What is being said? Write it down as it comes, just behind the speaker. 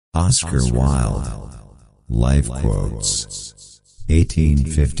Oscar Wilde, Lifequotes,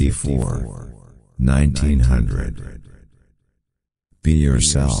 1854, 1900. Be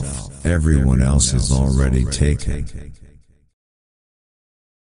yourself, everyone else is already taken.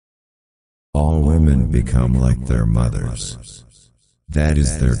 All women become like their mothers. That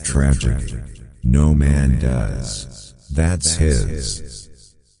is their tragedy. No man does. That's his.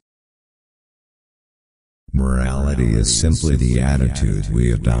 Morality is simply the attitude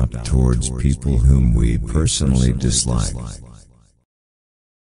we adopt towards people whom we personally dislike.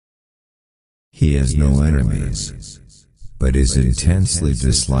 He has no enemies, but is intensely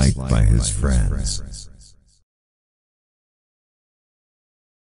disliked by his friends.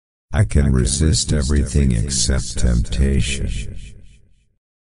 I can resist everything except temptation.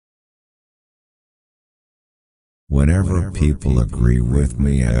 Whenever people agree with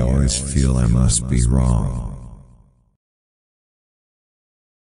me, I always feel I must be wrong.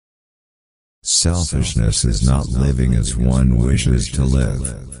 Selfishness is not living as one wishes to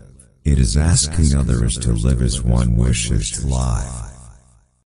live. It is asking others to live as one wishes to lie.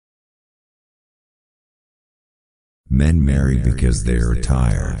 Men marry because they are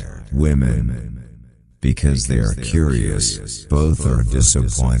tired. Women, because they are curious. Both are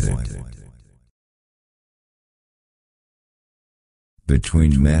disappointed.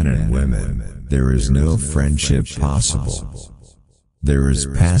 Between men and women, there is no friendship possible. There is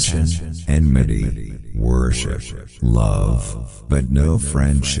passion, enmity, worship, love, but no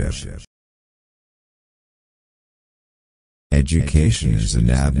friendship. Education is an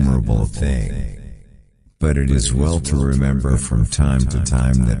admirable thing, but it is well to remember from time to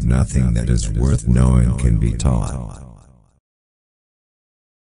time that nothing that is worth knowing can be taught.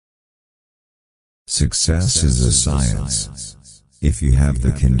 Success is a science. If you have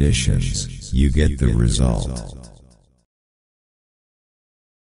the conditions, you get the result.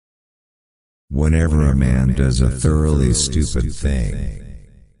 Whenever a man does a thoroughly stupid thing,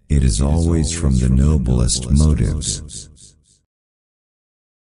 it is always from the noblest motives.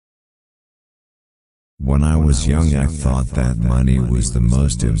 When I was young, I thought that money was the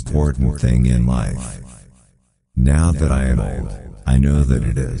most important thing in life. Now that I am old, I know that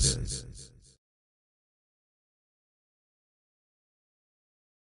it is.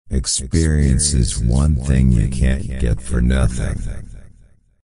 Experience is one thing you can't get for nothing.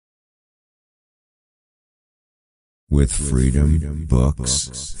 With freedom,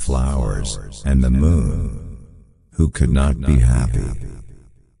 books, flowers, and the moon, who could not be happy?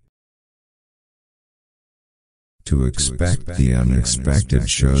 To expect the unexpected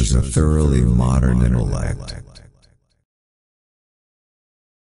shows a thoroughly modern intellect.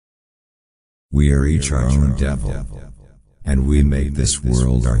 We are each our own devil, and we make this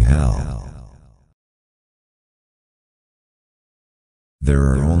world our hell. There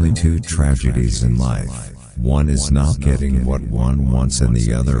are only two tragedies in life. One is not getting what one wants and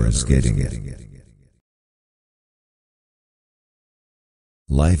the other is getting it.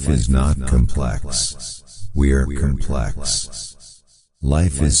 Life is not complex. We are complex.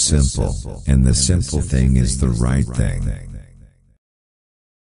 Life is simple, and the simple thing is the right thing.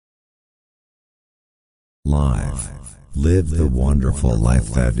 Live the wonderful life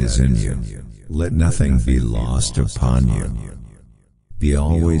that is in you. Let nothing be lost upon you. Be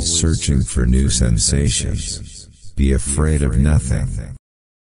always searching for new sensations. Be afraid of nothing.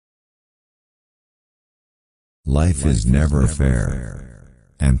 Life is never fair,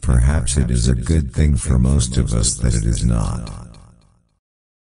 and perhaps it is a good thing for most of us that it is not.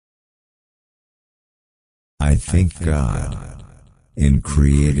 I think God, in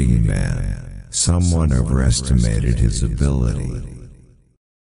creating man, someone overestimated his ability.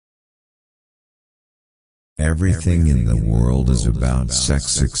 Everything in the world is about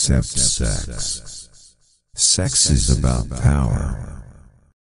sex except sex. Sex is about power.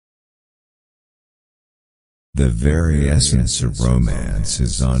 The very essence of romance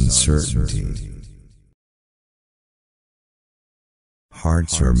is uncertainty.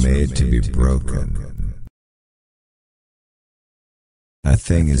 Hearts are made to be broken. A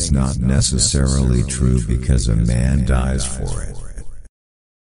thing is not necessarily true because a man dies for it.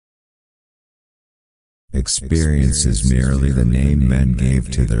 Experience is merely the name men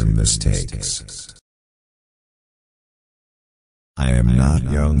gave to their mistakes. I am not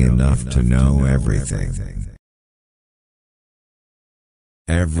young enough to know everything.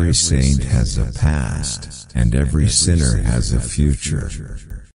 Every saint has a past, and every sinner has a future.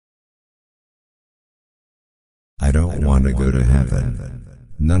 I don't want to go to heaven.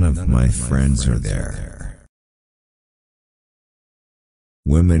 None of my friends are there.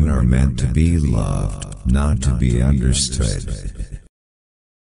 Women are meant to be loved, not to be understood.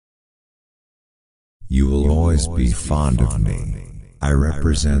 You will always be fond of me. I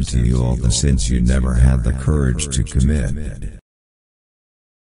represent to you all the sins you never had the courage to commit.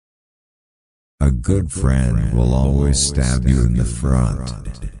 A good friend will always stab you in the front.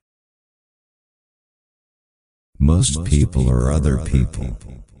 Most people are other people.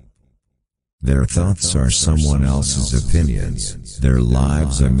 Their thoughts are someone else's opinions. Their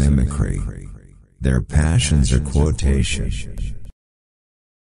lives are mimicry. Their passions are quotation.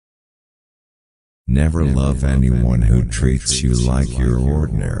 Never love anyone who treats you like you're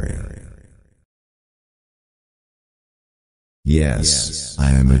ordinary. Yes,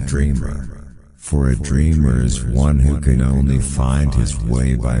 I am a dreamer, for a dreamer is one who can only find his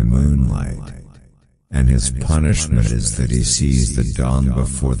way by moonlight, and his punishment is that he sees the dawn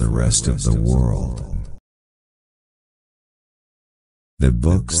before the rest of the world. The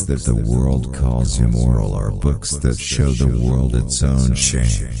books that the world calls immoral are books that show the world its own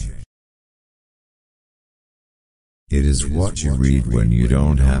shame. It is what you read when you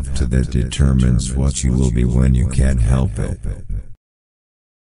don't have to that determines what you will be when you can't help it.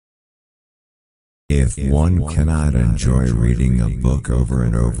 If one cannot enjoy reading a book over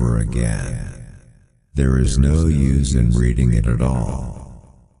and over again, there is no use in reading it at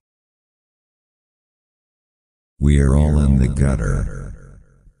all. We are all in the gutter,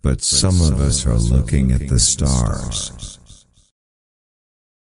 but some of us are looking at the stars.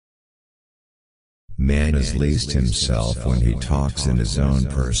 Man is least himself when he talks in his own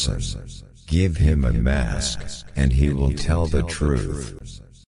person. Give him a mask, and he will tell the truth.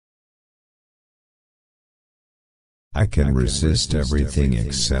 I can resist everything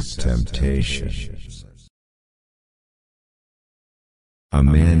except temptation. A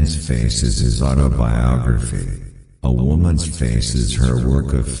man's face is his autobiography. A woman's face is her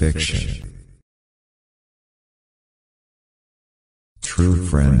work of fiction. True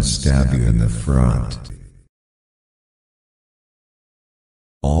friends stab you in the front.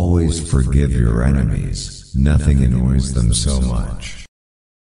 Always forgive your enemies, nothing annoys them so much.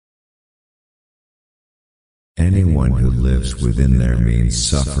 Anyone who lives within their means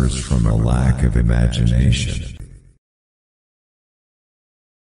suffers from a lack of imagination.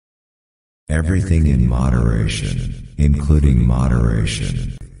 Everything in moderation, including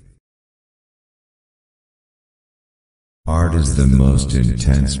moderation. Art is the most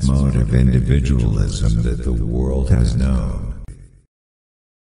intense mode of individualism that the world has known.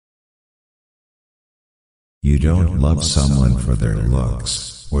 You don't love someone for their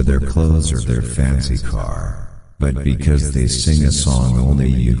looks, or their clothes, or their fancy car, but because they sing a song only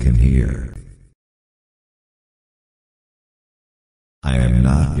you can hear. I am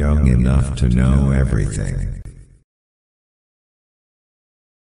not young enough to know everything.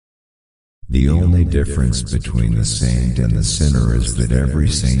 The only difference between the saint and the sinner is that every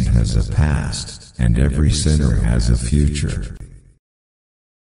saint has a past, and every sinner has a future.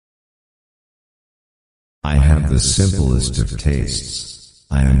 I have the simplest of tastes.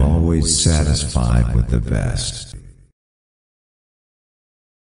 I am always satisfied with the best.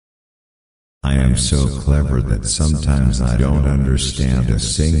 I am so clever that sometimes I don't understand a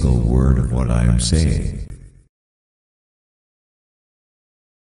single word of what I am saying.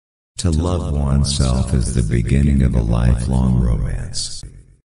 To love oneself is the beginning of a lifelong romance.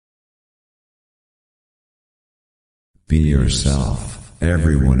 Be yourself,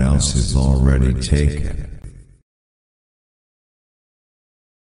 everyone else is already taken.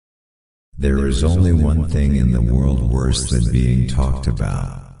 There is only one thing in the world worse than being talked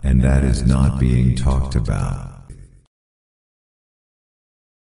about, and that is not being talked about.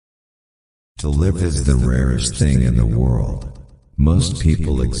 To live is the rarest thing in the world. Most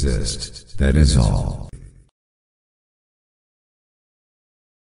people exist, that is all.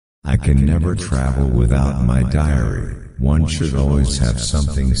 I can never travel without my diary. One should always have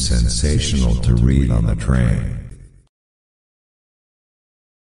something sensational to read on the train.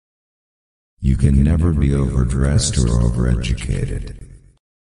 You can never be overdressed or overeducated.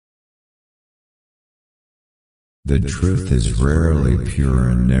 The truth is rarely pure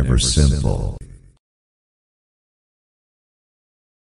and never simple.